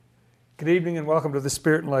Good evening and welcome to the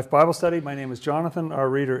Spirit and Life Bible Study. My name is Jonathan. Our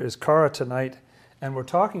reader is Cara tonight, and we're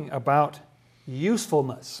talking about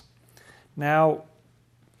usefulness. Now,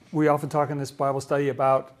 we often talk in this Bible study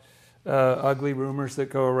about ugly rumors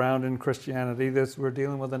that go around in Christianity. We're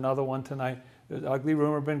dealing with another one tonight. There's an ugly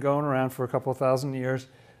rumor been going around for a couple of thousand years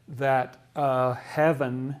that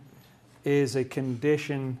heaven is a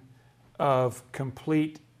condition of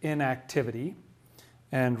complete inactivity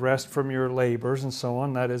and rest from your labors and so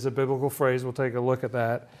on. That is a biblical phrase. We'll take a look at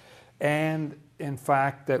that. And in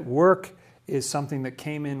fact, that work is something that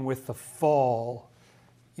came in with the fall.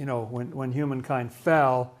 You know, when humankind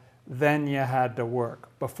fell, then you had to work.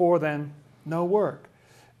 Before then, no work.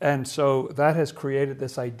 And so that has created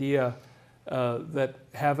this idea that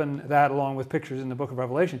heaven, that along with pictures in the book of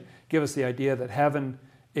Revelation, give us the idea that heaven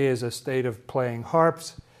is a state of playing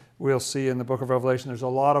harps. We'll see in the book of Revelation there's a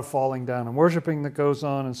lot of falling down and worshiping that goes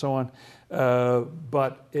on and so on.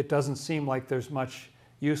 But it doesn't seem like there's much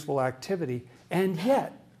useful activity. And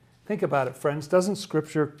yet, think about it, friends, doesn't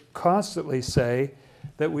Scripture constantly say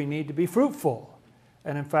that we need to be fruitful?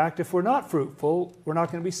 And in fact, if we're not fruitful, we're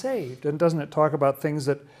not going to be saved. And doesn't it talk about things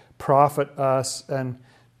that profit us and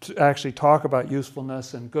to actually talk about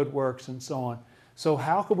usefulness and good works and so on? So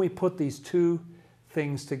how can we put these two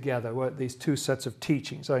things together, these two sets of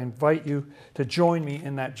teachings? I invite you to join me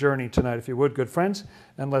in that journey tonight, if you would, good friends.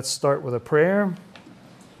 And let's start with a prayer.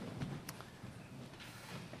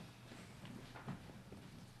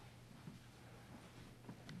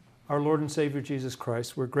 Our Lord and Savior Jesus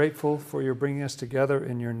Christ, we're grateful for your bringing us together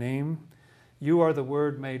in your name. You are the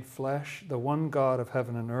Word made flesh, the one God of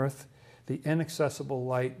heaven and earth, the inaccessible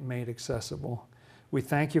light made accessible. We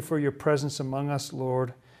thank you for your presence among us,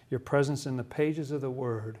 Lord, your presence in the pages of the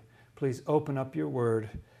Word. Please open up your Word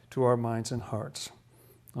to our minds and hearts.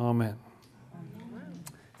 Amen.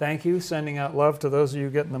 Thank you. Sending out love to those of you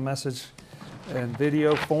getting the message in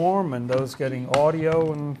video form and those getting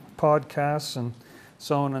audio and podcasts and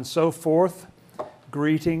so on and so forth.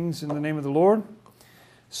 Greetings in the name of the Lord.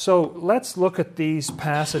 So let's look at these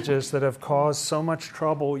passages that have caused so much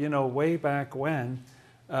trouble, way back when,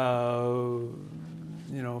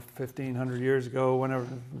 1,500 years ago, whenever,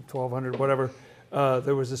 1,200, whatever,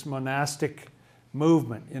 there was this monastic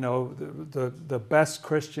movement. The best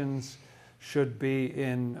Christians should be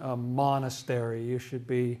in a monastery. You should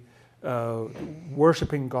be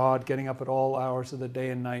worshiping God, getting up at all hours of the day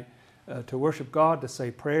and night to worship God, to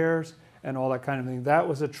say prayers, and all that kind of thing. That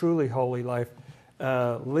was a truly holy life.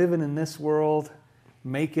 Living in this world,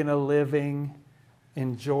 making a living,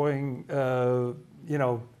 enjoying,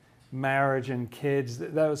 marriage and kids.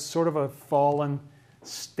 That was sort of a fallen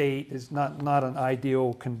state. It's not an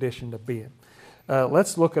ideal condition to be in.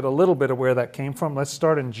 Let's look at a little bit of where that came from. Let's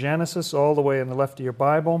start in Genesis, all the way on the left of your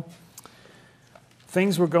Bible.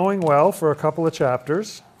 Things were going well for a couple of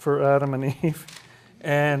chapters for Adam and Eve.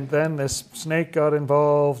 And then this snake got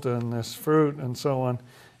involved and this fruit and so on,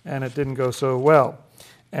 and it didn't go so well.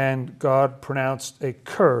 And God pronounced a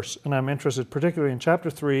curse. And I'm interested particularly in chapter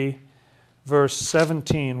 3, verse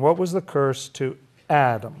 17. What was the curse to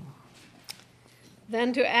Adam?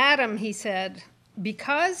 Then to Adam he said,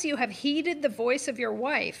 "Because you have heeded the voice of your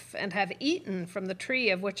wife and have eaten from the tree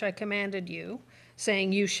of which I commanded you,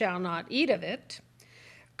 saying you shall not eat of it,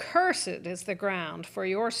 cursed is the ground for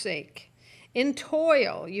your sake. In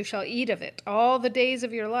toil you shall eat of it all the days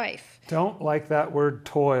of your life." Don't like that word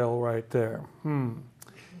toil right there.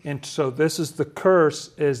 And so this is the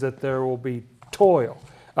curse, is that there will be toil.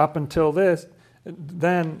 Up until this,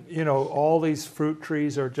 then, all these fruit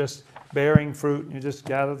trees are just bearing fruit, and you just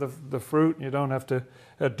gather the fruit, and you don't have to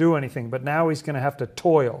do anything. But now he's going to have to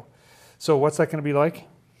toil. So what's that going to be like?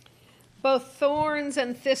 Both thorns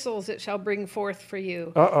and thistles it shall bring forth for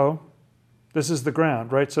you. This is the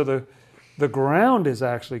ground, right? So the ground is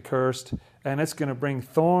actually cursed, and it's going to bring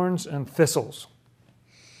thorns and thistles.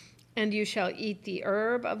 And you shall eat the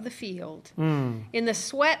herb of the field. In the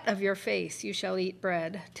sweat of your face you shall eat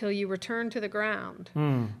bread, till you return to the ground.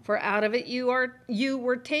 For out of it you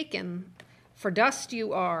were taken. For dust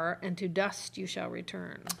you are, and to dust you shall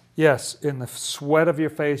return. Yes, in the sweat of your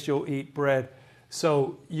face you'll eat bread.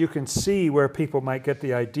 So you can see where people might get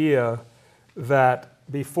the idea that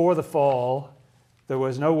before the fall, there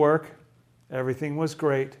was no work. Everything was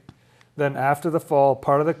great. Then after the fall,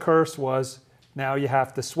 part of the curse was now you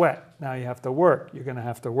have to sweat. Now you have to work. You're going to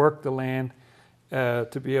have to work the land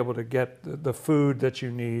to be able to get the food that you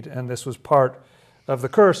need. And this was part of the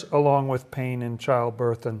curse, along with pain in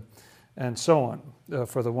childbirth and so on,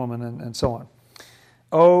 for the woman and so on.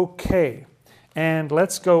 Okay. And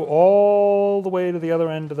let's go all the way to the other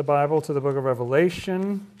end of the Bible, to the book of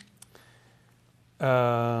Revelation.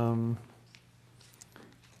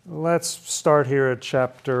 Let's start here at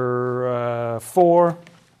chapter 4.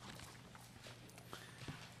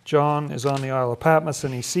 John is on the Isle of Patmos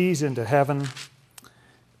and he sees into heaven,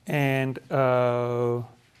 and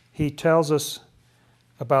he tells us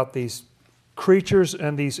about these creatures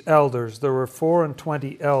and these elders. There were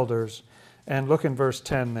 24 elders. And look in verse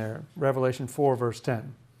 10 there, Revelation 4, verse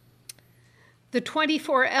 10. The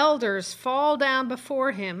 24 elders fall down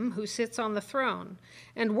before him who sits on the throne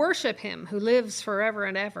and worship him who lives forever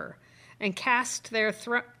and ever, and cast their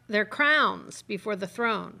crowns before the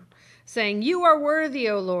throne, saying, "You are worthy,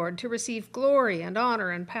 O Lord, to receive glory and honor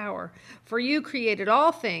and power, for you created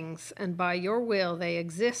all things, and by your will they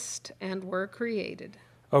exist and were created."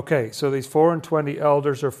 Okay, so these 24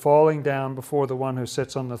 elders are falling down before the one who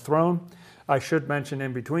sits on the throne. I should mention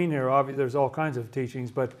in between here, obviously there's all kinds of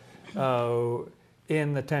teachings, but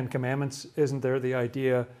in the Ten Commandments, isn't there the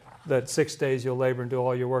idea that 6 days you'll labor and do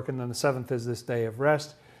all your work, and then the seventh is this day of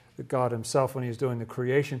rest? That God himself, when he was doing the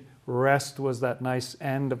creation, rest was that nice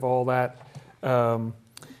end of all that.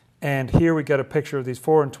 And here we get a picture of these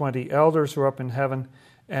 24 elders who are up in heaven,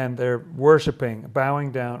 and they're worshiping,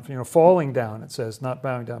 bowing down, falling down, it says, not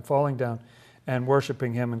bowing down, falling down, and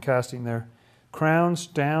worshiping him and casting their crowns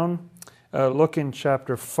down. Look in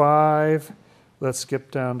chapter 5. Let's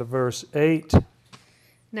skip down to verse 8.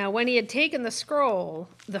 Now when he had taken the scroll,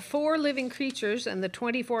 the 4 living creatures and the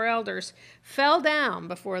 24 elders fell down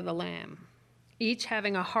before the Lamb, each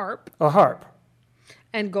having a harp. A harp.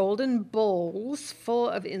 And golden bowls full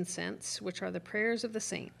of incense, which are the prayers of the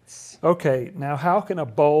saints. Okay, now how can a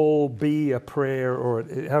bowl be a prayer, or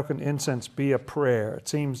how can incense be a prayer? It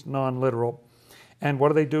seems non-literal. And what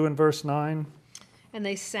do they do in verse 9? And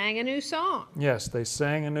they sang a new song. Yes, they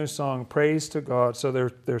sang a new song, praise to God. So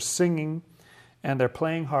they're singing and they're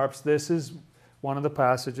playing harps. This is one of the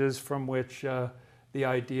passages from which the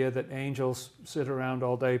idea that angels sit around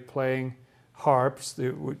all day playing harps,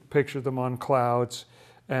 we picture them on clouds,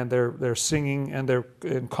 and they're singing and they're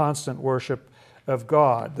in constant worship of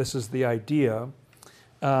God. This is the idea.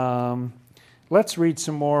 Let's read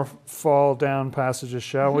some more fall down passages,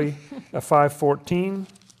 shall we? 5:14.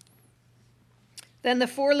 Then the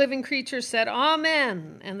 4 living creatures said,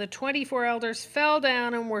 "Amen," and the 24 elders fell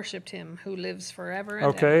down and worshipped him who lives forever and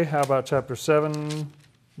ever. Okay, how about chapter 7,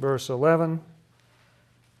 verse 11?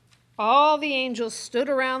 All the angels stood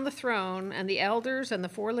around the throne, and the elders and the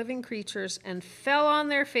 4 living creatures, and fell on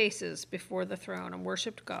their faces before the throne and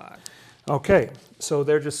worshipped God. Okay, so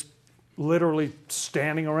they're just literally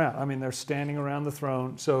standing around. I mean, they're standing around the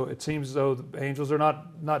throne, so it seems as though the angels are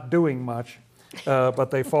not doing much.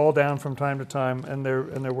 But they fall down from time to time, and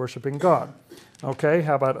they're worshiping God. Okay,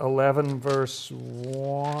 how about 11 verse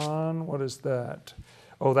 1? What is that?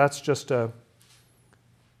 Oh, that's just a...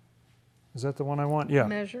 Is that the one I want? Yeah.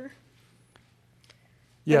 Measure.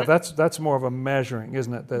 Yeah, that's more of a measuring,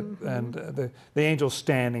 isn't it? That and the angel's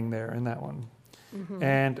standing there in that one. Mm-hmm.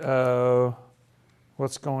 And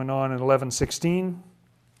what's going on in 11:16?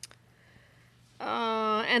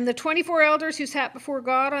 And the 24 elders who sat before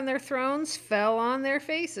God on their thrones fell on their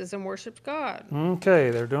faces and worshipped God. Okay,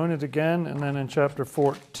 they're doing it again. And then in chapter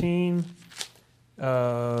 14,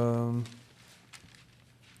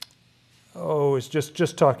 it's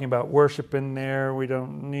just talking about worship in there. We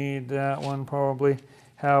don't need that one probably.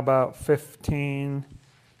 How about 15,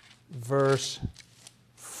 verse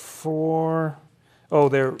 4? Oh,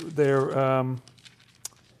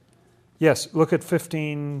 yes, look at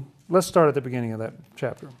 15. Let's start at the beginning of that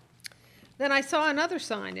chapter. Then I saw another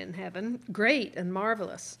sign in heaven, great and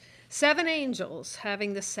marvelous, 7 angels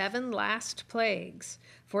having the 7 last plagues,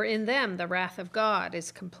 for in them the wrath of God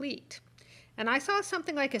is complete. And I saw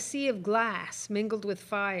something like a sea of glass mingled with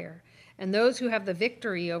fire, and those who have the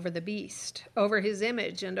victory over the beast, over his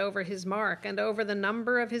image and over his mark, and over the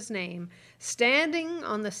number of his name, standing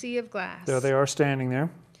on the sea of glass. There they are standing there.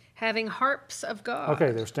 Having harps of God.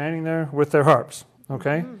 Okay, they're standing there with their harps.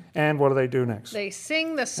 Okay, and what do they do next? They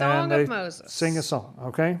sing the song of Moses. Sing a song.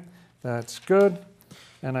 Okay, that's good.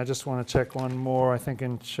 And I just want to check one more. I think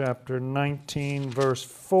in chapter 19, verse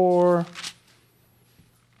 4.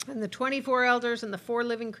 And the 24 elders and the 4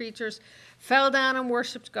 living creatures fell down and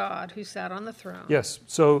worshipped God who sat on the throne. Yes,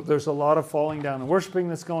 so there's a lot of falling down and worshiping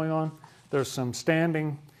that's going on. There's some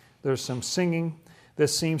standing. There's some singing.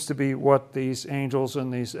 This seems to be what these angels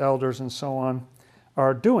and these elders and so on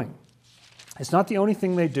are doing. It's not the only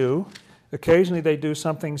thing they do. Occasionally they do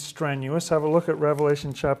something strenuous. Have a look at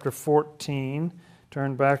Revelation chapter 14.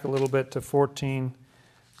 Turn back a little bit to 14,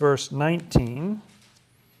 verse 19.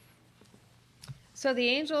 So the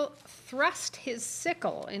angel thrust his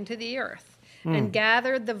sickle into the earth and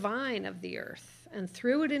gathered the vine of the earth and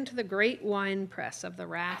threw it into the great winepress of the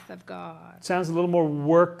wrath of God. Sounds a little more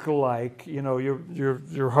work-like. You know,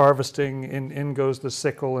 you're harvesting, in goes the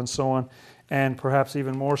sickle, and so on. And perhaps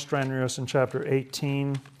even more strenuous in chapter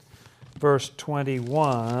 18, verse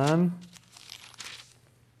 21.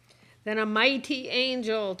 Then a mighty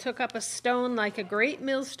angel took up a stone like a great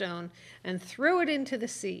millstone and threw it into the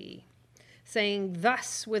sea, saying,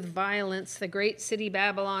 "Thus with violence the great city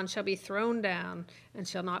Babylon shall be thrown down and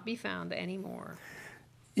shall not be found any more."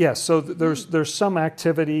 Yes, so there's some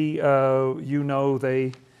activity.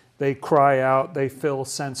 They cry out, they fill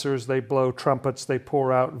censers, they blow trumpets, they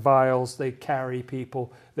pour out vials, they carry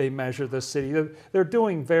people, they measure the city. They're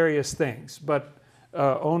doing various things, but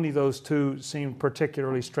only those two seem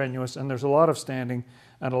particularly strenuous, and there's a lot of standing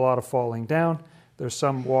and a lot of falling down. There's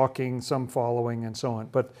some walking, some following, and so on.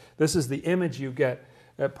 But this is the image you get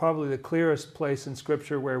at probably the clearest place in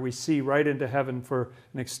Scripture where we see right into heaven for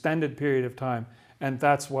an extended period of time, and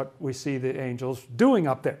that's what we see the angels doing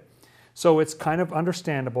up there. So it's kind of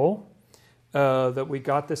understandable that we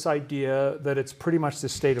got this idea that it's pretty much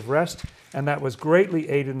this state of rest, and that was greatly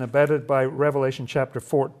aided and abetted by Revelation chapter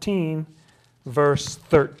 14, verse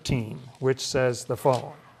 13, which says the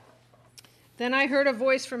following. Then I heard a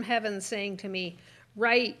voice from heaven saying to me,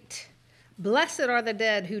 "Write, blessed are the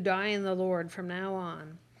dead who die in the Lord from now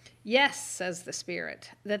on. Yes, says the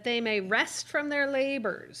Spirit, that they may rest from their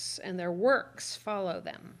labors and their works follow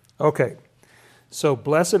them." Okay, so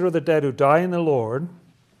blessed are the dead who die in the Lord.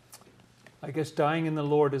 I guess dying in the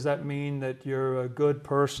Lord, does that mean that you're a good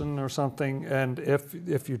person or something? And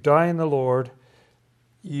if you die in the Lord,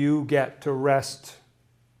 you get to rest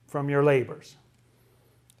from your labors.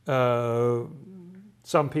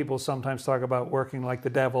 Some people sometimes talk about working like the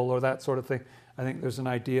devil or that sort of thing. I think there's an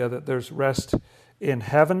idea that there's rest in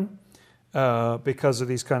heaven because of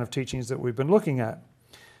these kind of teachings that we've been looking at.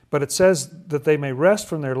 But it says that they may rest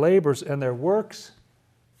from their labors and their works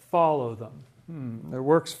follow them. Their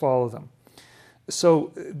works follow them.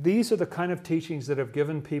 So these are the kind of teachings that have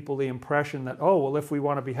given people the impression that, oh, well, if we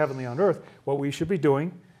want to be heavenly on earth, what we should be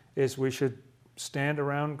doing is we should stand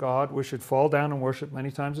around God. We should fall down and worship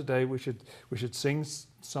many times a day. We should sing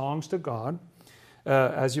songs to God.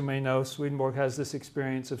 As you may know, Swedenborg has this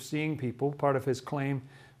experience of seeing people. Part of his claim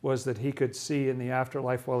was that he could see in the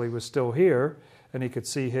afterlife while he was still here, and he could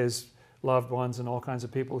see his loved ones and all kinds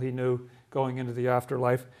of people he knew going into the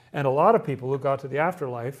afterlife. And a lot of people who got to the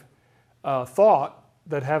afterlife thought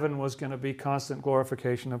that heaven was going to be constant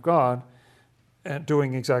glorification of God, and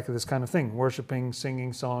doing exactly this kind of thing, worshiping,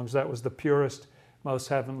 singing songs. That was the purest, most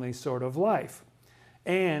heavenly sort of life.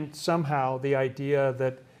 And somehow the idea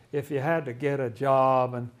that if you had to get a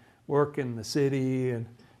job and work in the city and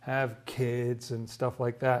have kids and stuff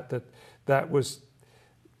like that, that was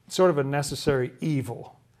sort of a necessary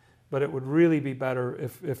evil. But it would really be better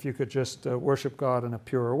if you could just worship God in a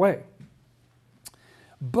purer way.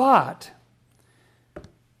 But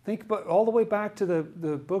think about all the way back to the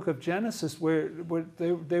book of Genesis where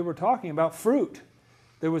they were talking about fruit.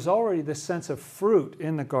 There was already this sense of fruit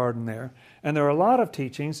in the garden there. And there are a lot of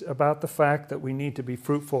teachings about the fact that we need to be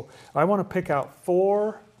fruitful. I want to pick out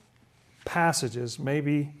 4 passages.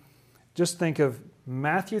 Maybe just think of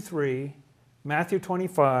Matthew 3, Matthew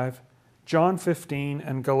 25, John 15,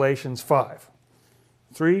 and Galatians 5.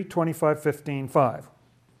 3, 25, 15, 5.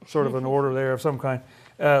 Sort of an order there of some kind.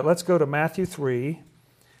 Let's go to Matthew 3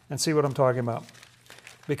 and see what I'm talking about.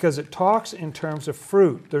 Because it talks in terms of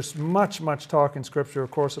fruit. There's much talk in Scripture,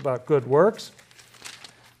 of course, about good works.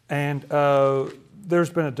 And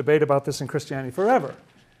there's been a debate about this in Christianity forever.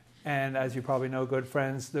 And as you probably know, good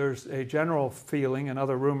friends, there's a general feeling,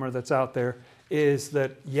 another rumor that's out there, is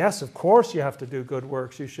that, yes, of course you have to do good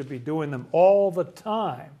works. You should be doing them all the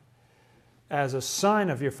time as a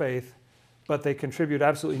sign of your faith, but they contribute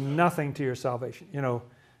absolutely nothing to your salvation. You know,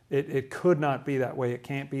 it could not be that way. It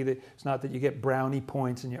can't be that. It's not that you get brownie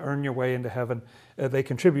points and you earn your way into heaven. They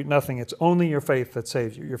contribute nothing. It's only your faith that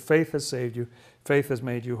saves you. Your faith has saved you. Faith has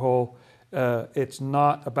made you whole. It's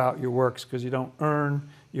not about your works because you don't earn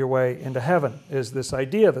your way into heaven, is this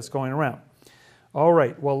idea that's going around. All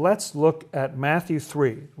right, well, let's look at Matthew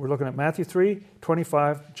 3. We're looking at Matthew 3,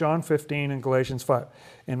 25, John 15, and Galatians 5.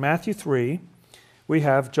 In Matthew 3, we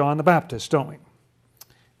have John the Baptist, don't we?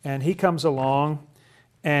 And he comes along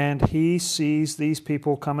and he sees these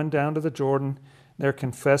people coming down to the Jordan. They're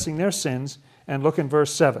confessing their sins. And look in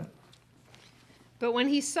verse 7. But when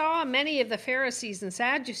he saw many of the Pharisees and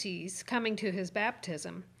Sadducees coming to his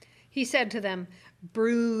baptism, he said to them,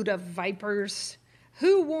 "Brood of vipers,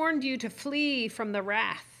 who warned you to flee from the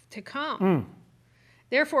wrath to come?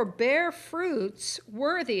 Therefore bear fruits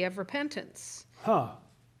worthy of repentance."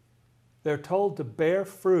 They're told to bear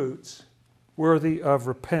fruits worthy of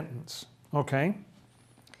repentance. Okay?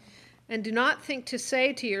 And do not think to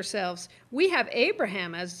say to yourselves, we have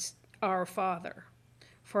Abraham as our father.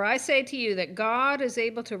 For I say to you that God is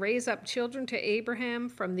able to raise up children to Abraham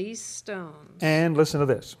from these stones. And listen to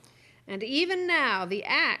this. And even now the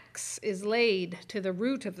axe is laid to the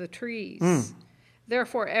root of the trees.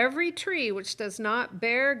 Therefore every tree which does not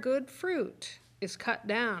bear good fruit is cut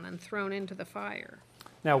down and thrown into the fire.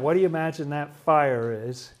 Now, what do you imagine that fire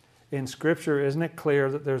is? In Scripture, isn't it clear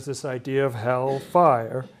that there's this idea of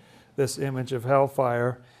hellfire, this image of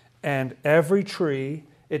hellfire, and every tree,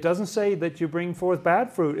 it doesn't say that you bring forth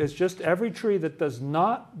bad fruit, it's just every tree that does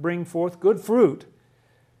not bring forth good fruit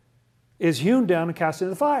is hewn down and cast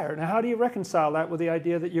into the fire. Now, how do you reconcile that with the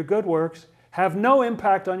idea that your good works have no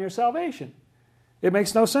impact on your salvation? It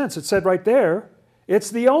makes no sense. It said right there,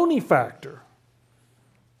 it's the only factor.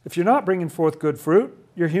 If you're not bringing forth good fruit,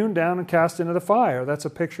 you're hewn down and cast into the fire. That's a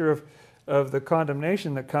picture of the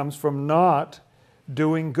condemnation that comes from not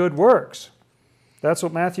doing good works. That's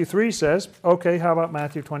what Matthew 3 says. Okay, how about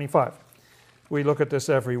Matthew 25? We look at this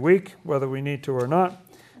every week, whether we need to or not.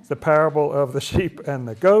 It's the parable of the sheep and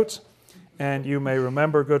the goats. And you may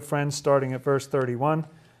remember, good friends, starting at verse 31,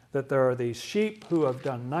 that there are these sheep who have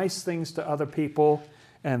done nice things to other people,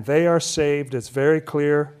 and they are saved. It's very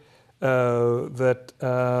clear that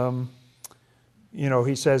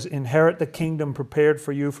he says, inherit the kingdom prepared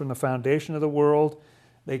for you from the foundation of the world.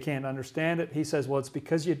 They can't understand it. He says, well, it's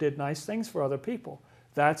because you did nice things for other people.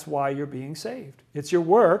 That's why you're being saved. It's your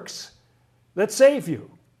works that save you.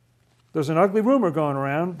 There's an ugly rumor going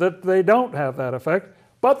around that they don't have that effect,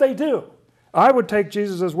 but they do. I would take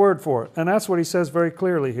Jesus' word for it, and that's what he says very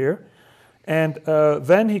clearly here. And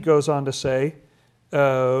then he goes on to say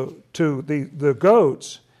to the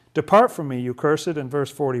goats, depart from me, you cursed, in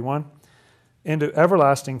verse 41, into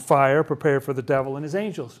everlasting fire prepared for the devil and his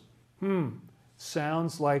angels.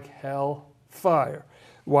 Sounds like hell fire.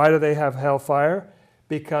 Why do they have hell fire?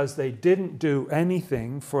 Because they didn't do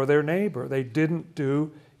anything for their neighbor. They didn't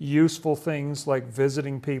do useful things like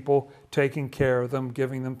visiting people, taking care of them,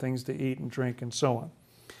 giving them things to eat and drink, and so on.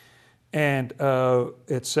 And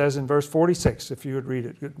it says in verse 46, if you would read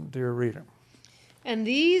it, dear reader. And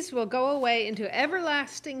these will go away into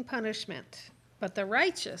everlasting punishment, but the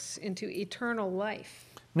righteous into eternal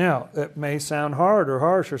life. Now, it may sound hard or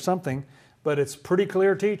harsh or something, but it's pretty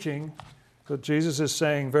clear teaching that Jesus is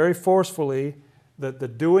saying very forcefully that the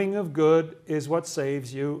doing of good is what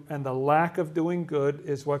saves you, and the lack of doing good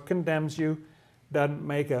is what condemns you. Doesn't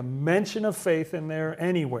make a mention of faith in there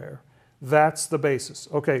anywhere. That's the basis.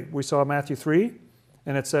 Okay, we saw Matthew 3,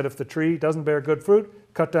 and it said if the tree doesn't bear good fruit,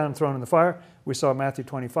 cut down and thrown in the fire. We saw Matthew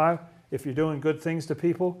 25. If you're doing good things to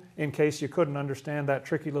people, in case you couldn't understand that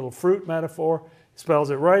tricky little fruit metaphor,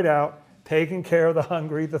 spells it right out, taking care of the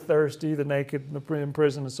hungry, the thirsty, the naked, the in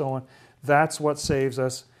prison, and so on. That's what saves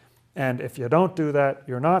us. And if you don't do that,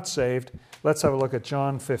 you're not saved. Let's have a look at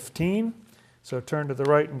John 15. So turn to the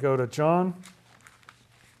right and go to John.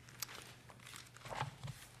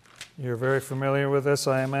 You're very familiar with this,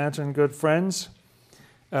 I imagine, good friends.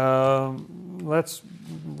 Let's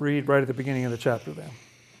read right at the beginning of the chapter then.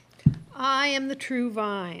 I am the true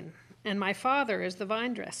vine, and my Father is the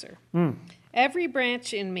vine dresser. Every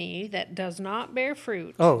branch in me that does not bear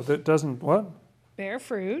fruit. Oh, that doesn't what? Bear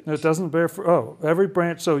fruit. It doesn't bear fruit. Oh, every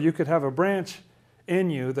branch. So you could have a branch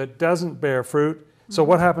in you that doesn't bear fruit. So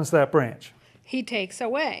what happens to that branch? He takes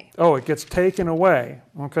away. Oh, it gets taken away.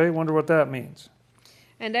 Okay, wonder what that means.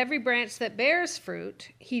 And every branch that bears fruit,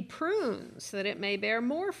 he prunes that it may bear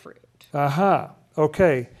more fruit. Aha.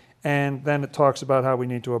 Okay. And then it talks about how we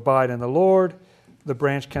need to abide in the Lord. The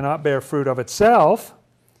branch cannot bear fruit of itself.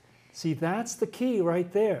 See, that's the key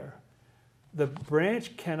right there. The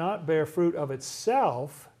branch cannot bear fruit of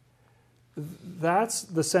itself. That's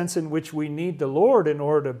the sense in which we need the Lord in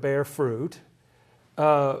order to bear fruit.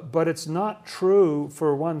 But it's not true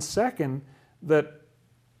for 1 second that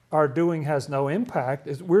our doing has no impact.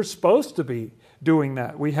 We're supposed to be doing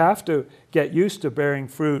that. We have to get used to bearing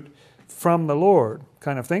fruit from the Lord,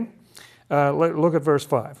 kind of thing. Look at verse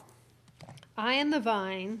 5. I am the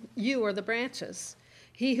vine, you are the branches.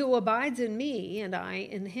 He who abides in me and I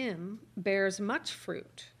in him bears much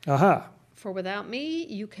fruit. Aha. For without me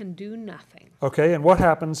you can do nothing. Okay, and what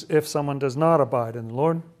happens if someone does not abide in the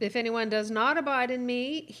Lord? If anyone does not abide in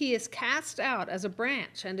me, he is cast out as a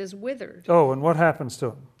branch and is withered. Oh, and what happens to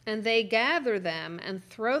him? And they gather them and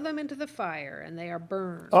throw them into the fire, and they are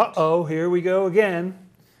burned. Uh-oh, here we go again.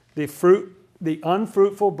 The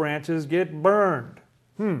unfruitful branches get burned.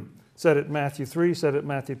 Said it in Matthew 3, said it in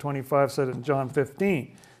Matthew 25, said it in John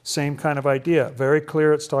 15. same kind of idea. Very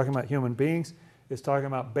clear it's talking about human beings. It's talking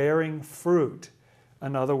about bearing fruit.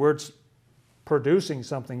 In other words, producing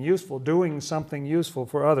something useful, doing something useful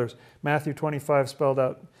for others. Matthew 25 spelled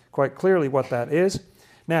out quite clearly what that is.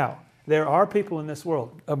 Now, there are people in this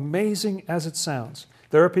world, amazing as it sounds,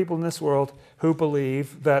 there are people in this world who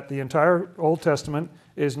believe that the entire Old Testament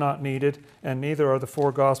is not needed, and neither are the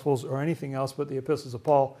four Gospels or anything else but the epistles of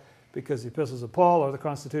Paul, because the epistles of Paul are the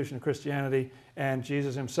constitution of Christianity, and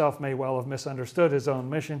Jesus himself may well have misunderstood his own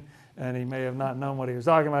mission, and he may have not known what he was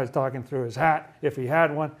talking about. He was talking through his hat, if he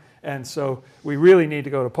had one. And so we really need to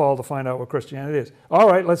go to Paul to find out what Christianity is. All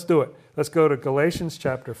right, let's do it. Let's go to Galatians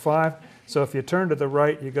chapter 5. So if you turn to the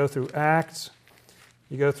right, you go through Acts,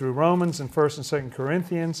 you go through Romans and 1st and 2nd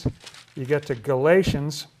Corinthians, you get to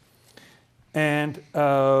Galatians, and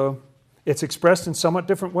it's expressed in somewhat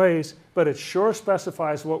different ways, but it sure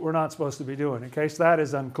specifies what we're not supposed to be doing, in case that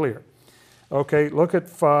is unclear. Okay, look at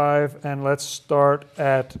 5, and let's start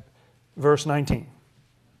at verse 19.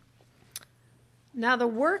 Now the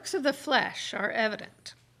works of the flesh are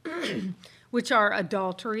evident, which are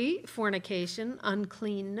adultery, fornication,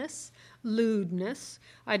 uncleanness, lewdness,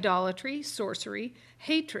 idolatry, sorcery,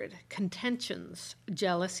 hatred, contentions,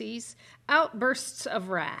 jealousies, outbursts of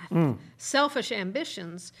wrath, selfish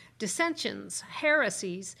ambitions, dissensions,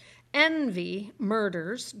 heresies, envy,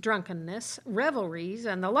 murders, drunkenness, revelries,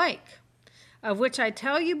 and the like, of which I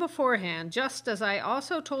tell you beforehand, just as I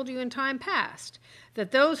also told you in time past,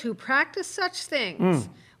 that those who practice such things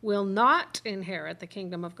will not inherit the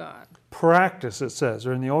kingdom of God. Practice, it says,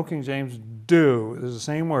 or in the Old King James, do. It's the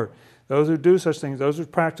same word. Those who do such things, those who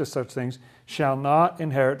practice such things, shall not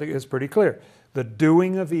inherit. It's pretty clear. The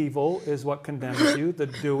doing of evil is what condemns you. The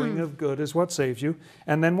doing of good is what saves you.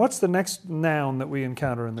 And then what's the next noun that we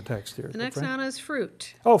encounter in the text here? The next noun is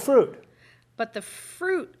fruit. Oh, fruit. But the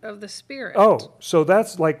fruit of the Spirit. Oh, so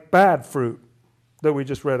that's like bad fruit that we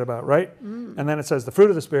just read about, right? And then it says the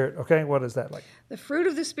fruit of the Spirit. Okay, what is that like? The fruit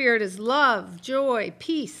of the Spirit is love, joy,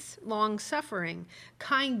 peace, long-suffering,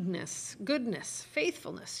 kindness, goodness,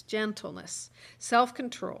 faithfulness, gentleness,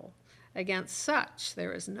 self-control. Against such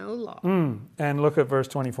there is no law. And look at verse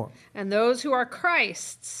 24. And those who are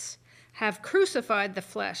Christ's have crucified the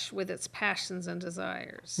flesh with its passions and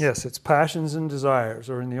desires. Yes, it's passions and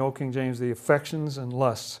desires, or in the Old King James, the affections and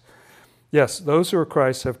lusts. Yes, those who are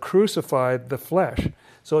Christ have crucified the flesh.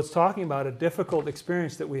 So it's talking about a difficult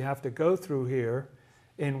experience that we have to go through here,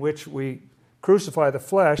 in which we crucify the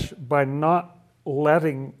flesh by not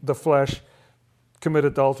letting the flesh commit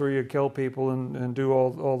adultery or kill people and do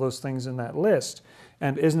all those things in that list.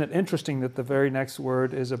 And isn't it interesting that the very next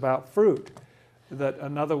word is about fruit? That,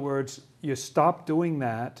 in other words, you stop doing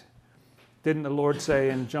that. Didn't the Lord say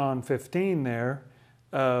in John 15 there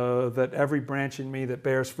that every branch in me that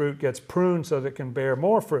bears fruit gets pruned so that it can bear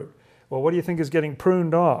more fruit? Well, what do you think is getting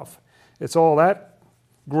pruned off? It's all that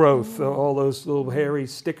growth, all those little hairy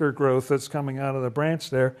sticker growth that's coming out of the branch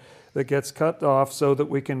there that gets cut off so that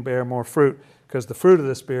we can bear more fruit, because the fruit of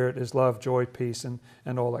the Spirit is love, joy, peace, and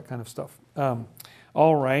all that kind of stuff.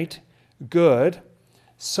 All right, good.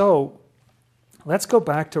 So let's go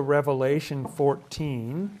back to Revelation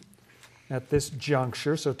 14 at this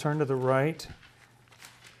juncture. So turn to the right.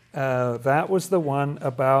 That was the one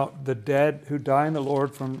about the dead who die in the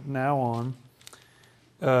Lord from now on,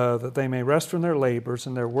 that they may rest from their labors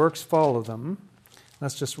and their works follow them.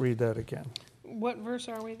 Let's just read that again. What verse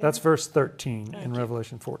are we there? That's verse 13 in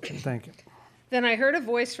Revelation 14. Thank you. Then I heard a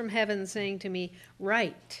voice from heaven saying to me,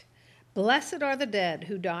 "Write, blessed are the dead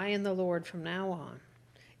who die in the Lord from now on.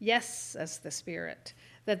 Yes, says the Spirit,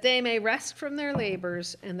 that they may rest from their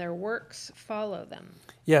labors and their works follow them."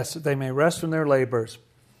 Yes, they may rest from their labors.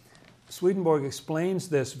 Swedenborg explains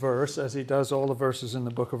this verse as he does all the verses in the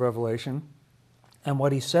book of Revelation. And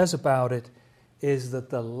what he says about it is that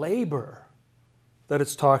the labor that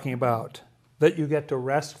it's talking about, that you get to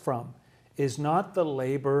rest from, is not the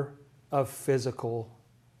labor of physical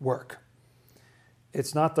work.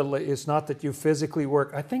 It's not that you physically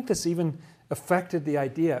work. I think this even affected the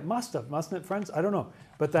idea. It must have, mustn't it, friends? I don't know.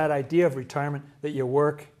 But that idea of retirement, that you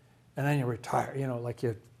work and then you retire, like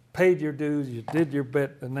you paid your dues, you did your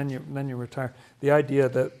bit, and then you retire. The idea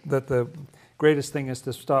that the greatest thing is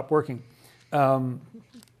to stop working. That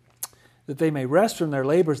they may rest from their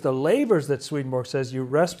labors. The labors that Swedenborg says you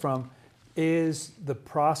rest from is the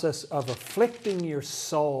process of afflicting your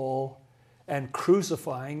soul and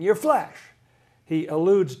crucifying your flesh. He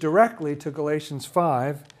alludes directly to Galatians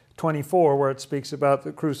 5:24, where it speaks about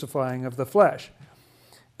the crucifying of the flesh.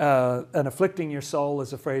 And afflicting your soul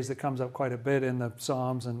is a phrase that comes up quite a bit in the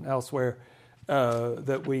Psalms and elsewhere,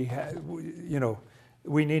 that we have,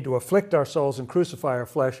 we need to afflict our souls and crucify our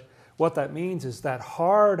flesh. What that means is that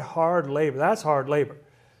hard labor, that's hard labor.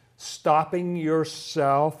 Stopping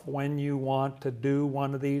yourself when you want to do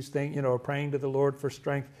one of these things, praying to the Lord for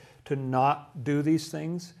strength to not do these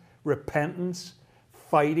things. Repentance,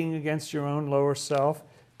 fighting against your own lower self,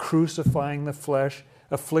 crucifying the flesh,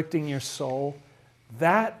 afflicting your soul.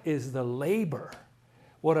 That is the labor.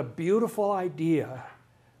 What a beautiful idea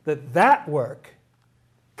that work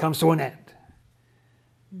comes to an end.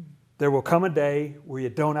 There will come a day where you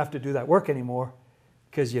don't have to do that work anymore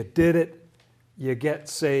because you did it, you get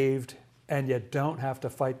saved, and you don't have to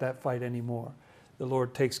fight that fight anymore. The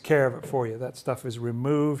Lord takes care of it for you. That stuff is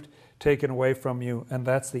removed, taken away from you, and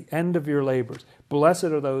that's the end of your labors. Blessed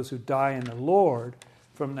are those who die in the Lord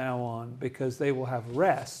from now on, because they will have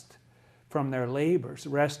rest from their labors.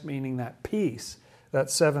 Rest meaning that peace, that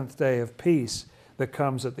seventh day of peace that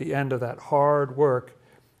comes at the end of that hard work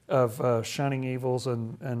of shunning evils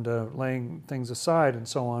and laying things aside and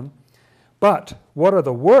so on. But what are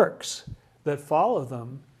the works that follow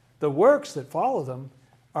them? The works that follow them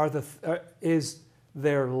is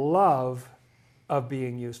their love of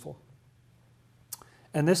being useful.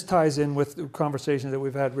 And this ties in with the conversations that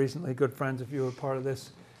we've had recently, good friends, if you were part of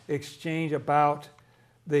this exchange, about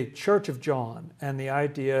the Church of John and the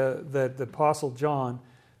idea that the Apostle John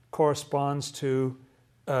corresponds to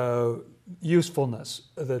usefulness,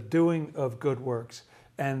 the doing of good works,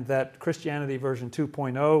 and that Christianity version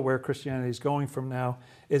 2.0, where Christianity is going from now,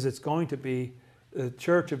 is it's going to be the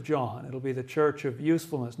Church of John. It'll be the church of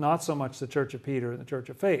usefulness, not so much the Church of Peter and the Church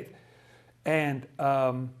of Faith. And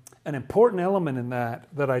an important element in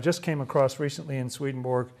that I just came across recently in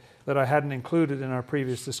Swedenborg that I hadn't included in our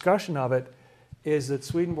previous discussion of it is that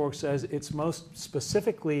Swedenborg says it's most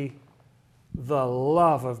specifically the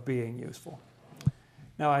love of being useful.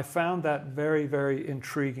 Now, I found that very, very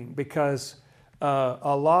intriguing because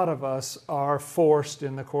a lot of us are forced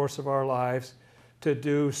in the course of our lives to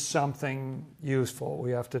do something useful.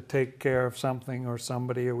 We have to take care of something or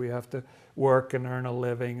somebody, or we have to work and earn a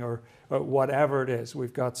living, or whatever it is.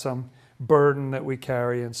 We've got some burden that we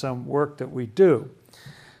carry and some work that we do.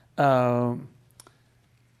 I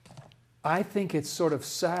think it's sort of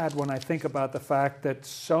sad when I think about the fact that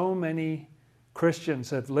so many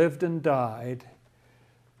Christians have lived and died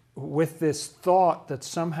with this thought that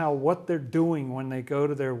somehow what they're doing when they go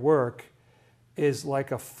to their work is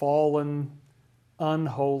like a fallen,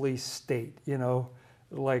 unholy state.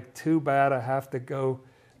 Like, too bad I have to go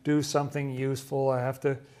do something useful. I have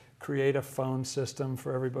to create a phone system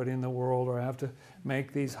for everybody in the world, or I have to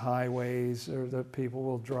make these highways or that people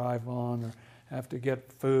will drive on, or have to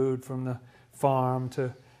get food from the farm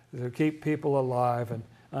to keep people alive. And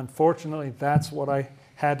unfortunately, that's what I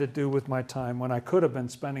had to do with my time when I could have been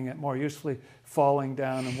spending it more usefully falling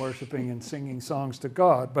down and worshiping and singing songs to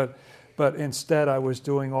God. But instead I was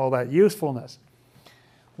doing all that usefulness.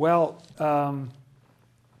 Well,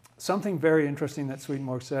 something very interesting that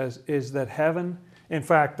Swedenborg says is that heaven, in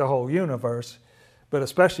fact the whole universe, but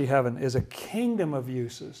especially heaven, is a kingdom of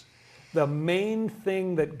uses. The main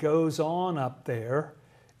thing that goes on up there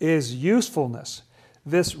is usefulness.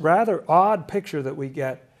 This rather odd picture that we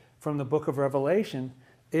get from the book of Revelation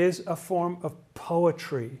is a form of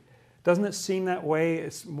poetry. Doesn't it seem that way?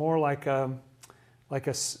 It's more like a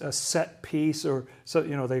set piece, or so,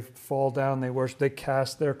 they fall down, they worship, they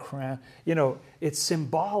cast their crown. It's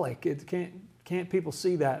symbolic. It can't people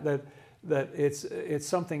see that it's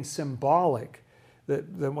something symbolic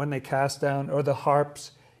that when they cast down, or the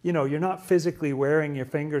harps. You're not physically wearing your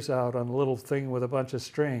fingers out on a little thing with a bunch of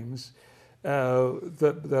strings.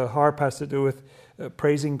 The harp has to do with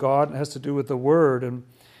praising God, and it has to do with the word, and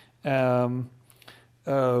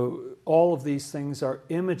all of these things are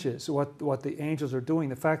images. What the angels are doing,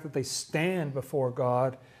 the fact that they stand before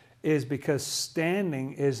God, is because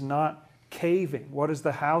standing is not caving. What does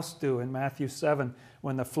the house do in Matthew 7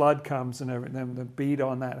 when the flood comes and the beat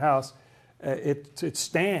on that house? It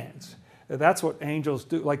stands. That's what angels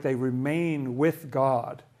do. Like, they remain with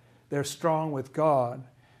God. They're strong with God.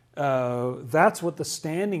 That's what the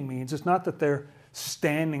standing means. It's not that they're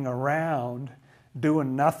standing around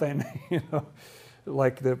doing nothing,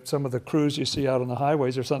 like some of the crews you see out on the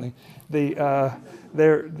highways or something. They're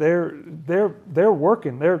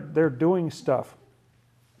working. They're doing stuff.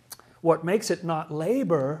 What makes it not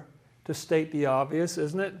labor, to state the obvious,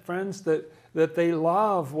 isn't it, friends, that they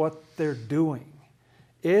love what they're doing?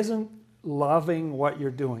 Isn't loving what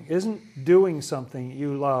you're doing, isn't doing something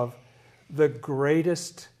you love the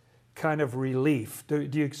greatest kind of relief? Do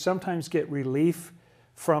you sometimes get relief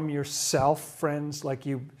from yourself, friends? Like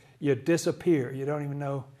you disappear, you don't even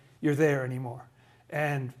know you're there anymore,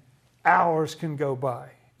 and hours can go by.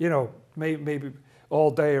 Maybe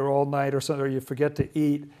all day or all night or something, or you forget to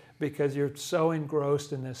eat because you're so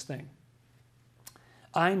engrossed in this thing.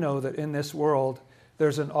 I know that in this world,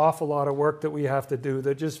 there's an awful lot of work that we have to do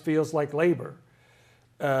that just feels like labor.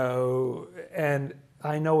 And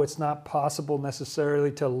I know it's not possible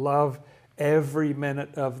necessarily to love every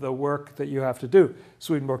minute of the work that you have to do.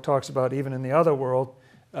 Swedenborg talks about even in the other world,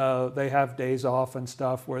 they have days off and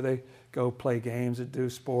stuff where they go play games and do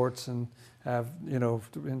sports and have,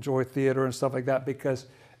 enjoy theater and stuff like that, because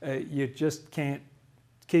you just can't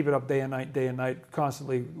keep it up day and night,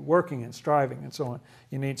 constantly working and striving and so on.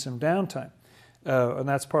 You need some downtime. And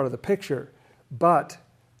that's part of the picture. But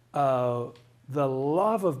the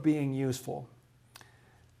love of being useful.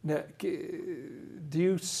 Now, do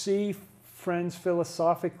you see, friends,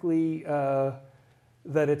 philosophically,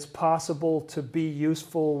 that it's possible to be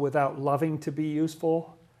useful without loving to be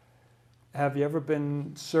useful? Have you ever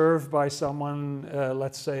been served by someone,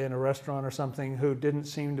 let's say in a restaurant or something, who didn't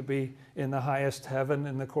seem to be in the highest heaven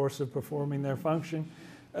in the course of performing their function?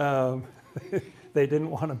 They didn't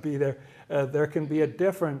want to be there. There can be a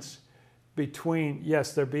difference between,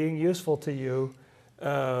 yes, they're being useful to you,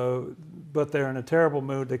 but they're in a terrible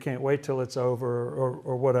mood. They can't wait till it's over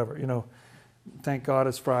or whatever. Thank God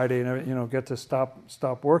it's Friday and get to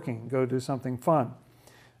stop working, go do something fun.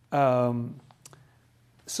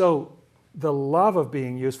 So the love of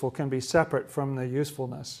being useful can be separate from the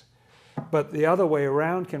usefulness. But the other way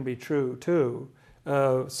around can be true too.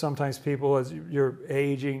 Sometimes people, as you're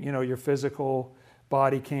aging, your physical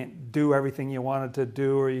body can't do everything you wanted to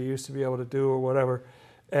do or you used to be able to do or whatever.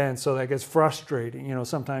 And so that gets frustrating.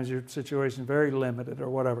 Sometimes your situation is very limited or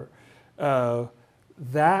whatever.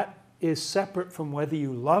 That is separate from whether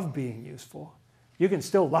you love being useful. You can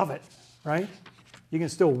still love it, right? You can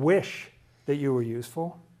still wish that you were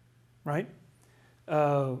useful, right?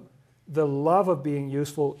 The love of being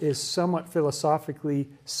useful is somewhat philosophically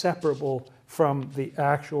separable from the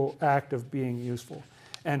actual act of being useful.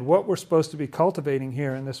 And what we're supposed to be cultivating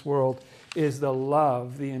here in this world is the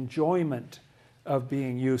love, the enjoyment of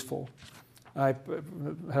being useful. I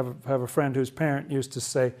have a friend whose parent used to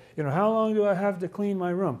say, how long do I have to clean my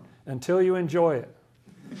room? Until you enjoy it.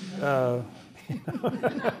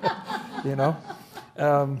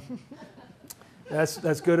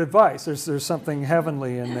 That's good advice. There's something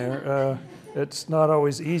heavenly in there. It's not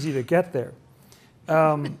always easy to get there.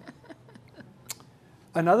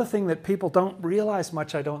 Another thing that people don't realize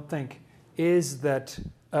much, I don't think, is that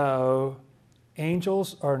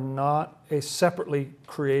angels are not a separately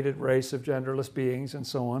created race of genderless beings and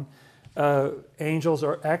so on. Angels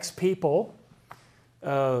are ex-people.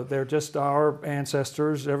 They're just our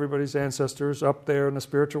ancestors, everybody's ancestors up there in the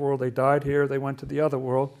spiritual world. They died here, they went to the other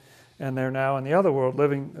world, and they're now in the other world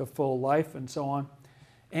living a full life and so on.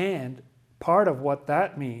 And part of what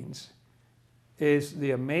that means is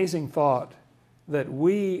the amazing thought that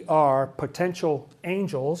we are potential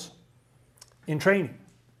angels in training.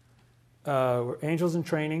 We're angels in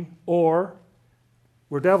training, or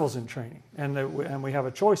we're devils in training. And we have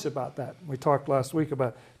a choice about that. We talked last week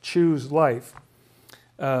about choose life.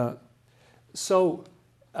 So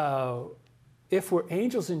if we're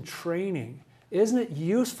angels in training, isn't it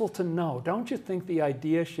useful to know? Don't you think the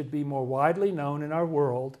idea should be more widely known in our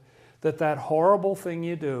world that horrible thing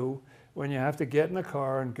you do when you have to get in the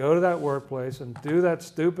car and go to that workplace and do that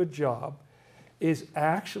stupid job is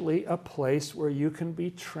actually a place where you can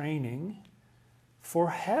be training for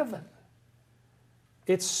heaven?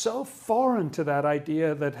 It's so foreign to that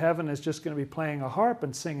idea that heaven is just going to be playing a harp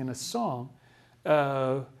and singing a song.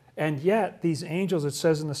 And yet, these angels, it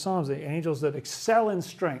says in the Psalms, the angels that excel in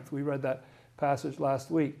strength. We read that passage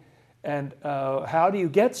last week. And how do you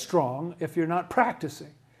get strong if you're not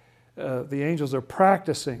practicing? The angels are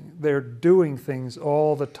practicing. They're doing things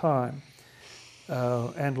all the time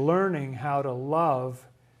and learning how to love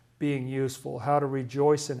being useful, how to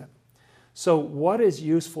rejoice in it. So what is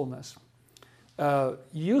usefulness?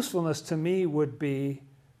 Usefulness to me would be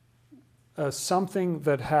something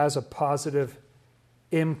that has a positive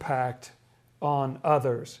impact on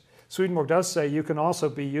others. Swedenborg does say you can also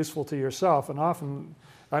be useful to yourself, and often,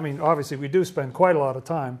 obviously we do spend quite a lot of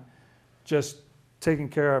time just taking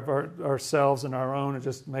care of ourselves and our own, and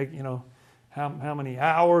just how many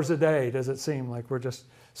hours a day does it seem like we're just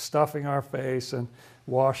stuffing our face and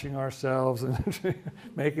washing ourselves and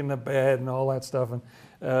making the bed and all that stuff.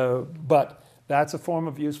 But that's a form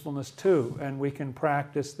of usefulness too, and we can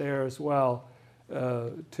practice there as well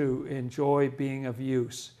to enjoy being of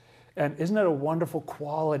use. And isn't it a wonderful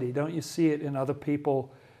quality? Don't you see it in other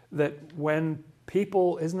people that when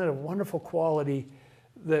people, isn't it a wonderful quality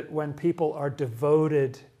that when people are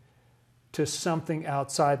devoted to something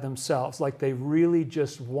outside themselves, like they really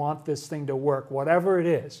just want this thing to work, whatever it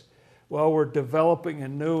is. Well, we're developing a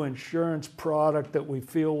new insurance product that we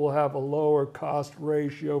feel will have a lower cost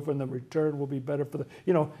ratio and the return will be better for the,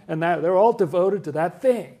 and that they're all devoted to that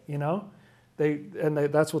thing,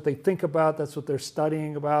 that's what they think about, that's what they're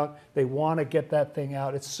studying about. They want to get that thing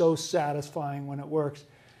out. It's so satisfying when it works.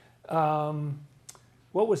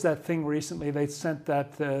 What was that thing recently? They sent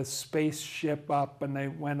that spaceship up and they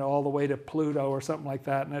went all the way to Pluto or something like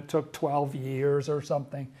that, and it took 12 years or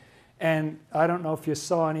something. And I don't know if you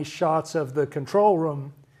saw any shots of the control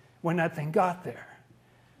room when that thing got there.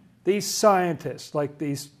 These scientists, like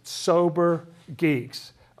these sober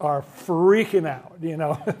geeks, are freaking out,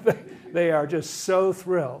 They are just so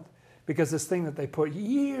thrilled because this thing that they put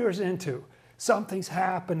years into, something's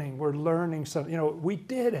happening, we're learning something, we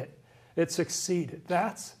did it. It succeeded.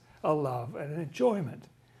 That's a love and an enjoyment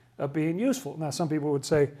of being useful. Now, some people would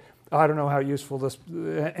say, I don't know how useful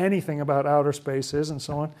anything about outer space is and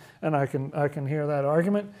so on, and I can hear that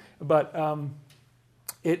argument, but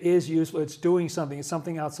it is useful. It's doing something. It's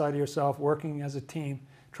something outside of yourself, working as a team,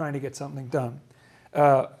 trying to get something done.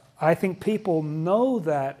 I think people know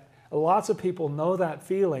that. Lots of people know that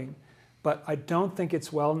feeling, but I don't think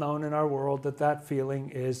it's well known in our world that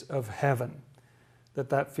feeling is of heaven.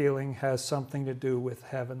 That feeling has something to do with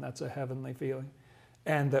heaven. That's a heavenly feeling.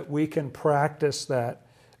 And that we can practice that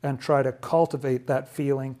and try to cultivate that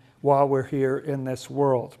feeling while we're here in this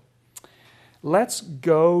world. Let's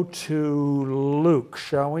go to Luke,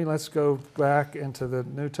 shall we? Let's go back into the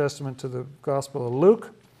New Testament to the Gospel of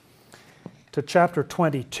Luke, to chapter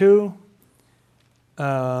 22.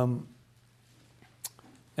 And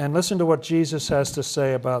listen to what Jesus has to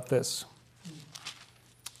say about this.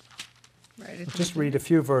 Right, just read a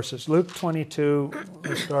few verses. Luke 22,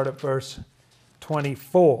 we'll start at verse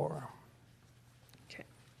 24. Okay.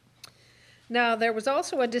 Now there was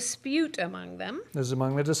also a dispute among them. This is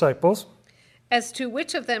among the disciples. As to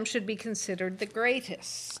which of them should be considered the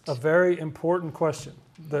greatest. A very important question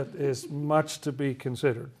that is much to be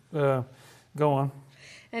considered. Go on.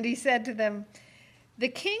 And he said to them, the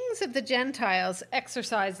kings of the Gentiles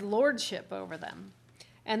exercise lordship over them,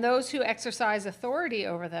 and those who exercise authority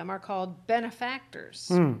over them are called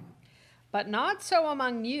benefactors. But not so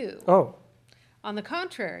among you. Oh. On the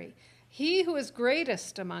contrary, he who is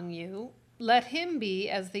greatest among you, let him be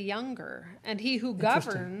as the younger, and he who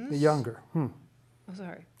governs... The younger. Oh,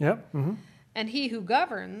 sorry. Yep. Mm-hmm. And he who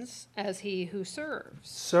governs as he who serves.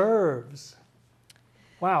 Serves.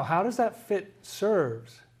 Wow, how does that fit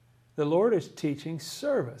serves? The Lord is teaching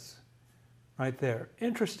service right there.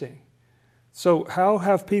 Interesting. So how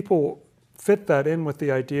have people fit that in with the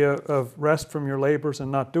idea of rest from your labors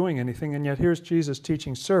and not doing anything? And yet here's Jesus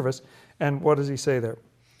teaching service. And what does he say there?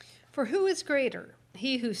 For who is greater,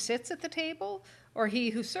 he who sits at the table or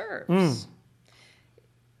he who serves?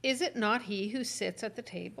 Is it not he who sits at the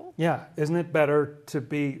table? Yeah. Isn't it better to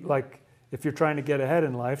be like, if you're trying to get ahead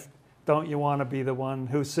in life, don't you want to be the one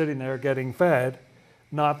who's sitting there getting fed,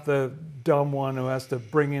 not the dumb one who has to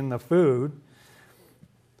bring in the food?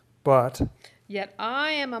 But yet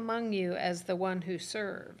I am among you as the one who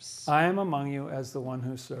serves. I am among you as the one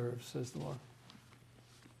who serves, says the Lord.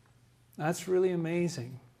 That's really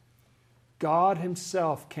amazing. God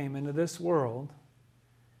himself came into this world.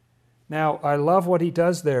 Now, I love what he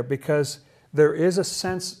does there, because there is a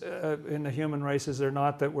sense in the human race, is there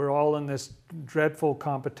not, that we're all in this dreadful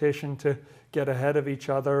competition to get ahead of each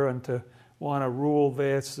other and to want to rule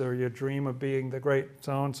this, or you dream of being the great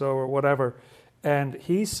so-and-so or whatever. And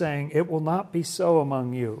he's saying, it will not be so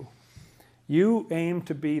among you. You aim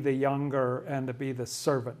to be the younger and to be the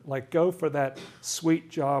servant. Like, go for that sweet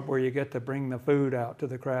job where you get to bring the food out to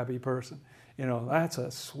the crabby person. That's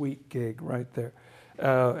a sweet gig right there.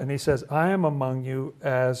 And he says, I am among you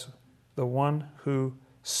as the one who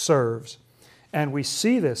serves. And we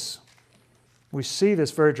see this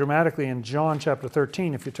very dramatically in John chapter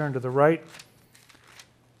 13. If you turn to the right,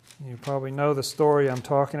 you probably know the story I'm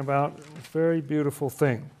talking about. A very beautiful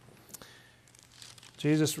thing.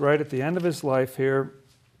 Jesus, right at the end of his life here,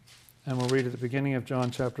 and we'll read at the beginning of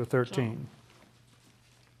John chapter 13.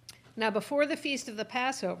 Now before the feast of the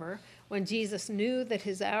Passover, when Jesus knew that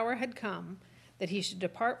his hour had come, that he should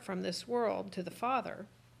depart from this world to the Father,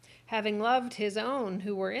 having loved his own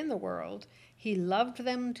who were in the world, he loved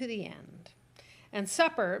them to the end. And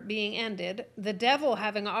supper being ended, the devil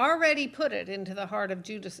having already put it into the heart of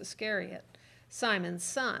Judas Iscariot, Simon's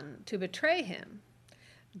son, to betray him,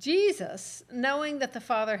 Jesus, knowing that the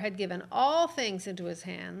Father had given all things into his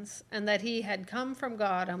hands, and that he had come from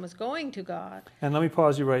God and was going to God. And let me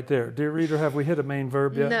pause you right there. Dear reader, have we hit a main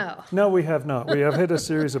verb yet? No. No, we have not. We have hit a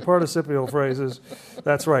series of participial phrases.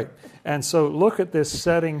 That's right. And so look at this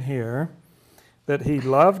setting here, that he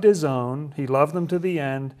loved his own, he loved them to the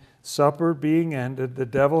end, supper being ended, the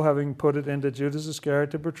devil having put it into Judas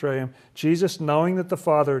Iscariot to betray him, Jesus knowing that the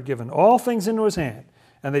Father had given all things into his hand,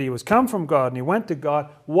 and that he was come from God and he went to God.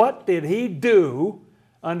 What did he do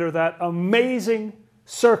under that amazing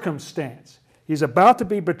circumstance? He's about to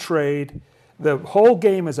be betrayed. The whole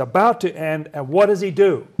game is about to end. And what does he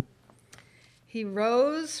do? He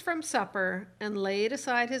rose from supper and laid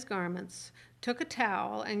aside his garments, took a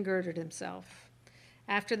towel and girded himself.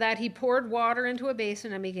 After that, he poured water into a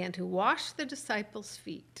basin and began to wash the disciples'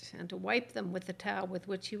 feet and to wipe them with the towel with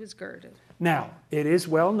which he was girded. Now, it is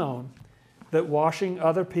well known that washing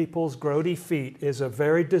other people's grody feet is a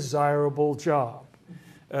very desirable job.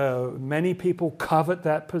 Many people covet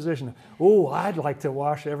that position. Oh, I'd like to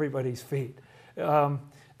wash everybody's feet.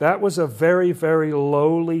 That was a very, very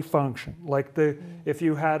lowly function. Like if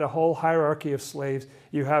you had a whole hierarchy of slaves,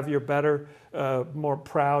 you have your better, more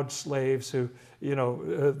proud slaves who,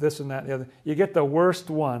 this and that and the other. You get the worst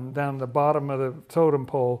one down the bottom of the totem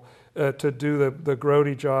pole to do the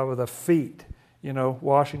grody job of the feet,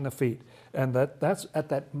 washing the feet. And that's at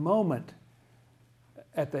that moment,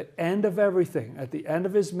 at the end of everything, at the end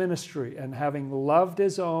of his ministry, and having loved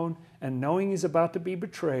his own and knowing he's about to be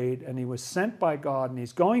betrayed, and he was sent by God and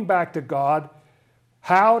he's going back to God,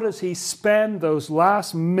 how does he spend those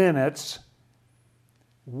last minutes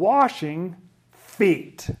washing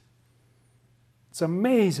feet? It's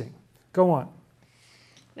amazing. Go on.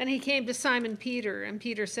 Then he came to Simon Peter, and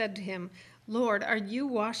Peter said to him, "Lord, are you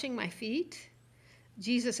washing my feet?"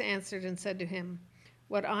 Jesus answered and said to him,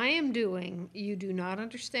 "What I am doing you do not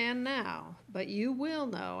understand now, but you will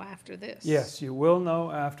know after this." Yes, you will know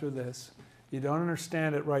after this. You don't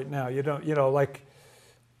understand it right now. You don't, like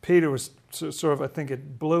Peter was sort of, I think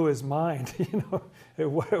it blew his mind.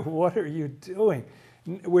 What are you doing?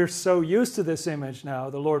 We're so used to this image now,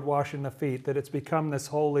 the Lord washing the feet, that it's become this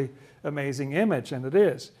holy, amazing image, and it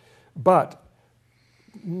is. But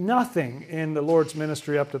nothing in the Lord's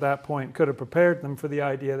ministry up to that point could have prepared them for the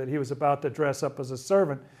idea that he was about to dress up as a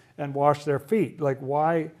servant and wash their feet. Like,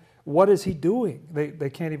 why? What is he doing? They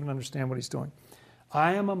can't even understand what he's doing.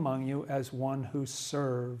 I am among you as one who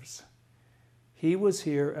serves. He was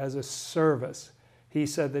here as a service. He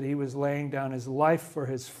said that he was laying down his life for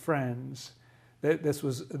his friends. This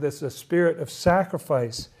was a spirit of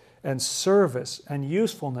sacrifice and service and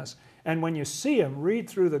usefulness. And when you see him, read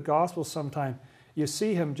through the Gospels sometime, you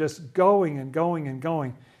see him just going and going and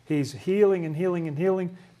going. He's healing and healing and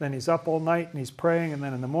healing. Then he's up all night and he's praying. And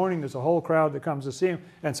then in the morning, there's a whole crowd that comes to see him.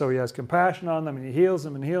 And so he has compassion on them and he heals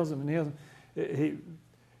them and heals them and heals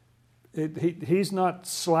them. He's not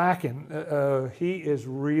slacking. He is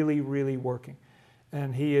really, really working.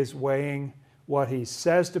 And he is weighing what he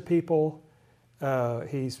says to people.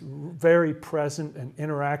 He's very present and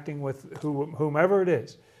interacting with whomever it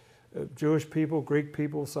is. Jewish people, Greek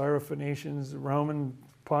people, Syrophoenicians, Roman,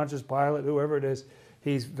 Pontius Pilate, whoever it is.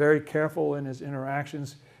 He's very careful in his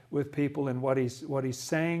interactions with people and what he's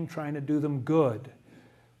saying, trying to do them good.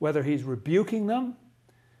 Whether he's rebuking them,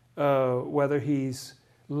 whether he's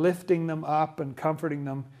lifting them up and comforting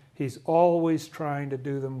them, he's always trying to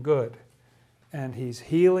do them good. And he's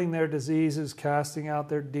healing their diseases, casting out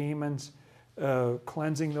their demons,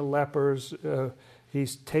 cleansing the lepers.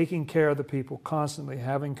 He's taking care of the people, constantly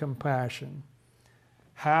having compassion.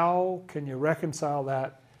 How can you reconcile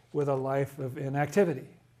that with a life of inactivity?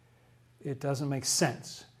 It doesn't make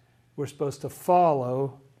sense. We're supposed to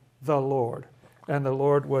follow the Lord. And the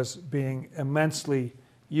Lord was being immensely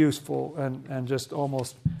useful and just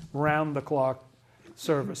almost round-the-clock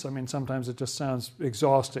service. I mean, sometimes it just sounds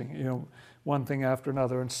exhausting, one thing after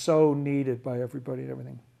another, and so needed by everybody and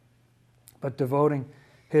everything. But devoting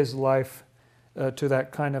his life to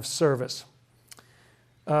that kind of service.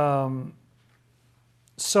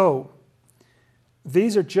 So,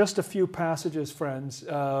 these are just a few passages, friends.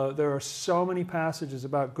 There are so many passages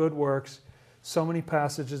about good works, so many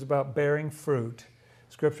passages about bearing fruit.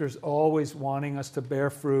 Scripture is always wanting us to bear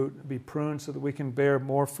fruit, be pruned so that we can bear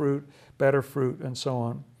more fruit, better fruit, and so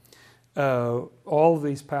on. All of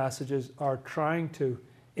these passages are trying to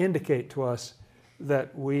indicate to us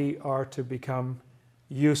that we are to become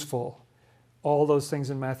useful. All those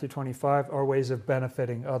things in Matthew 25 are ways of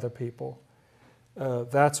benefiting other people.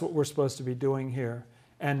 That's what we're supposed to be doing here.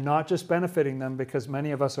 And not just benefiting them, because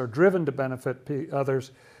many of us are driven to benefit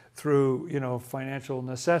others through, financial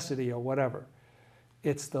necessity or whatever.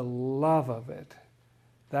 It's the love of it.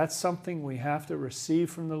 That's something we have to receive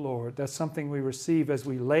from the Lord. That's something we receive as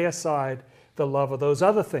we lay aside the love of those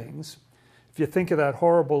other things. If you think of that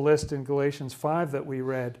horrible list in Galatians 5 that we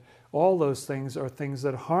read, all those things are things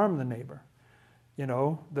that harm the neighbor. You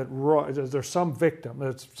know, that there's some victim,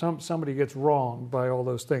 that somebody gets wronged by all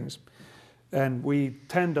those things. And we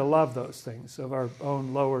tend to love those things of our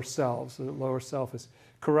own lower selves. The lower self is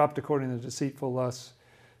corrupt according to deceitful lusts.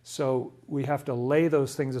 So we have to lay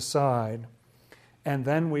those things aside. And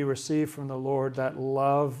then we receive from the Lord that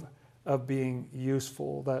love of being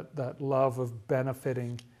useful, that love of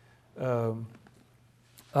benefiting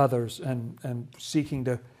others and seeking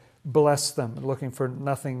to bless them, looking for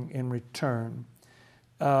nothing in return.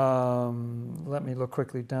 Let me look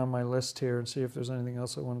quickly down my list here and see if there's anything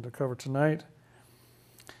else I wanted to cover tonight.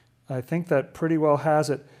 I think that pretty well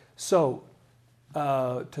has it. So,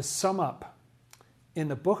 to sum up, in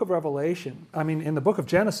the book of Revelation, in the book of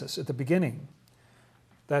Genesis at the beginning,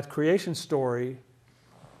 that creation story,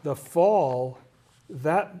 the fall,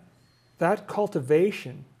 that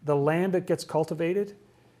cultivation, the land that gets cultivated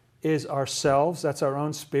is ourselves. That's our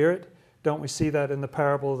own spirit. Don't we see that in the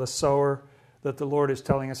parable of the sower, that the Lord is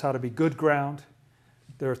telling us how to be good ground?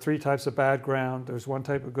 There are 3 types of bad ground. There's 1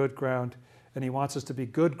 type of good ground, and he wants us to be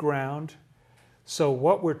good ground. So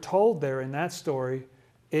what we're told there in that story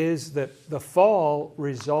is that the fall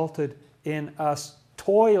resulted in us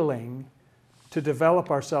toiling to develop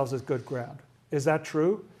ourselves as good ground. Is that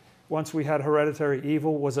true? Once we had hereditary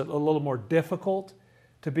evil, was it a little more difficult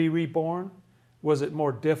to be reborn? Was it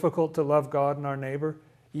more difficult to love God and our neighbor?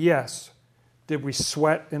 Yes. Did we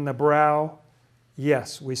sweat in the brow?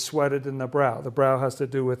 Yes, we sweated in the brow. The brow has to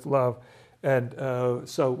do with love. And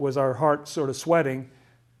so was our heart sort of sweating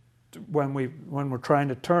when we're trying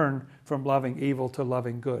to turn from loving evil to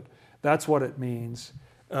loving good? That's what it means.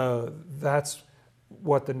 That's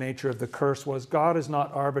what the nature of the curse was. God is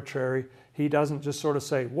not arbitrary. He doesn't just sort of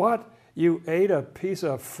say, what? You ate a piece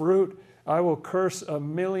of fruit? I will curse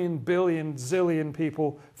 1,000,000, billion, zillion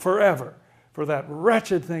people forever for that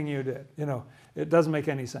wretched thing you did. You know, it doesn't make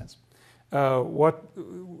any sense.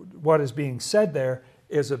 What is being said there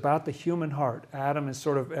is about the human heart. Adam is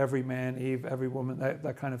sort of every man, Eve, every woman,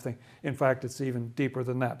 that kind of thing. In fact, it's even deeper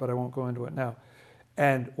than that, but I won't go into it now.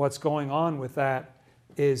 And what's going on with that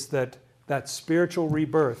is that spiritual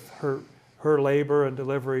rebirth, her labor and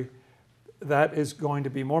delivery, that is going to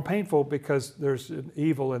be more painful because there's an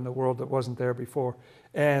evil in the world that wasn't there before.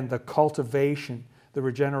 And the cultivation, the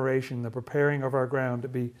regeneration, the preparing of our ground to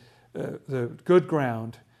be the good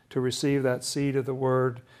ground to receive that seed of the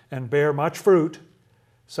word and bear much fruit,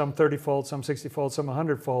 some 30-fold, some 60-fold, some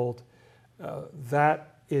 100-fold,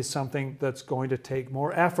 that is something that's going to take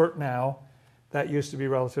more effort now. That used to be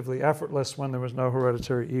relatively effortless when there was no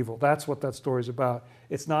hereditary evil. That's what that story's about.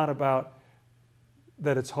 It's not about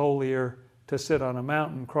that it's holier to sit on a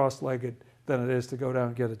mountain cross-legged than it is to go down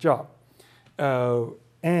and get a job.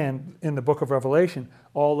 And in the book of Revelation,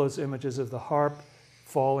 all those images of the harp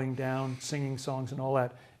falling down, singing songs and all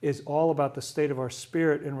that is all about the state of our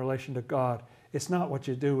spirit in relation to God. It's not what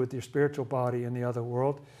you do with your spiritual body in the other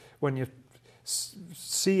world. When you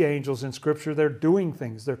see angels in Scripture, they're doing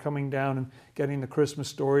things. They're coming down and getting the Christmas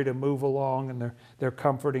story to move along, and they're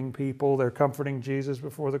comforting people. They're comforting Jesus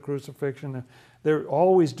before the crucifixion. They're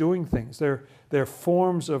always doing things. They're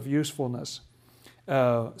forms of usefulness.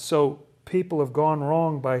 So people have gone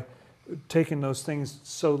wrong by taking those things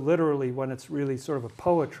so literally when it's really sort of a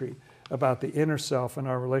poetry about the inner self and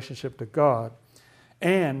our relationship to God,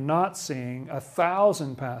 and not seeing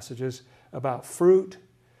 1,000 passages about fruit,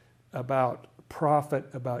 about profit,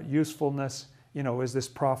 about usefulness, is this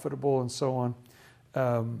profitable, and so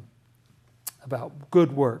on, about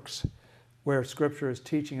good works, where Scripture is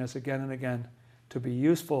teaching us again and again to be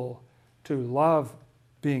useful, to love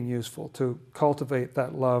being useful, to cultivate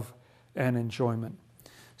that love and enjoyment.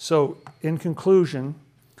 So, in conclusion,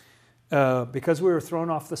 because we were thrown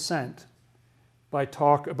off the scent by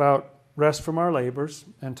talk about rest from our labors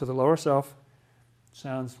and to the lower self,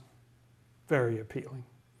 sounds very appealing.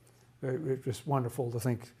 It's just wonderful to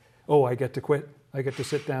think, oh, I get to quit. I get to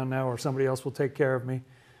sit down now, or somebody else will take care of me.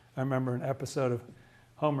 I remember an episode of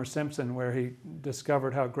Homer Simpson where he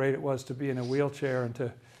discovered how great it was to be in a wheelchair and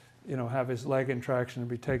to, have his leg in traction and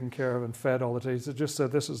be taken care of and fed all the time. He just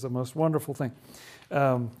said this is the most wonderful thing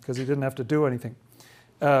because he didn't have to do anything.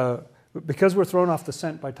 Because we're thrown off the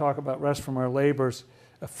scent by talk about rest from our labors,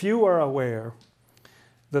 a few are aware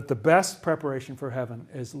that the best preparation for heaven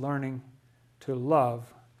is learning to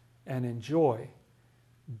love and enjoy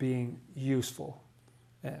being useful,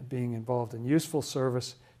 and being involved in useful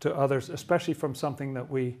service to others, especially from something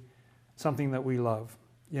something that we love.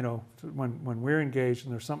 You know, when we're engaged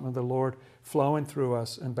and there's something of the Lord flowing through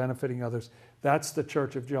us and benefiting others, that's the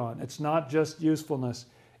Church of John. It's not just usefulness,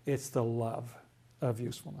 it's the love of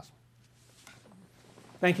usefulness.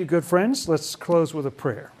 Thank you, good friends. Let's close with a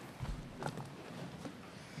prayer.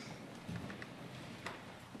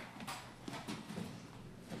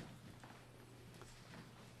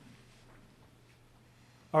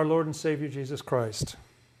 Our Lord and Savior Jesus Christ,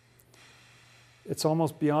 it's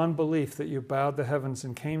almost beyond belief that you bowed the heavens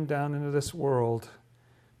and came down into this world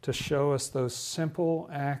to show us those simple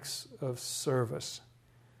acts of service,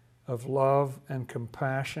 of love and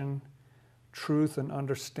compassion, truth and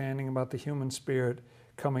understanding about the human spirit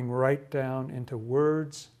coming right down into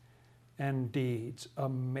words and deeds,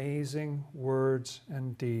 amazing words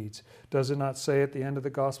and deeds. Does it not say at the end of the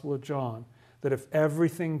Gospel of John that if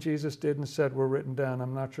everything Jesus did and said were written down,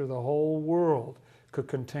 I'm not sure the whole world could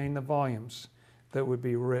contain the volumes that would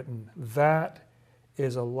be written? That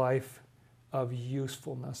is a life of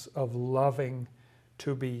usefulness, of loving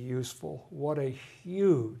to be useful. What a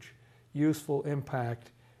huge, useful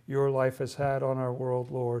impact your life has had on our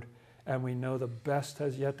world, Lord. And we know the best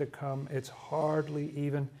has yet to come. It's hardly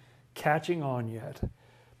even catching on yet,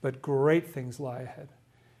 but great things lie ahead.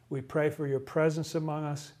 We pray for your presence among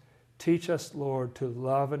us. Teach us, Lord, to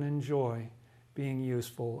love and enjoy being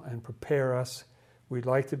useful and prepare us. We'd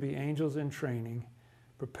like to be angels in training.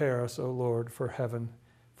 Prepare us, O Lord, for heaven,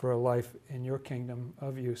 for a life in your kingdom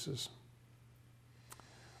of uses.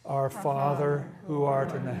 Our Father, who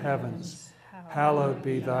art in the heavens, hallowed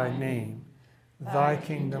be thy name. Thy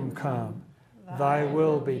kingdom come, thy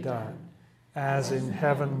will be done, as in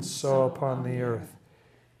heaven, so upon the earth.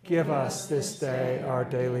 Give us this day our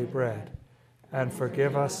daily bread, and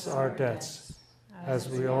forgive us our debts, as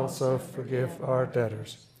we also forgive our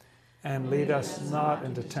debtors. And lead us not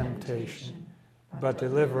into temptation, but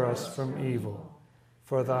deliver us from evil.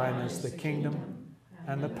 For thine is the kingdom,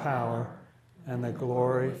 and the power, and the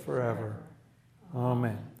glory forever.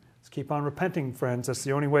 Amen. Let's keep on repenting, friends. That's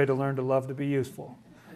the only way to learn to love to be useful.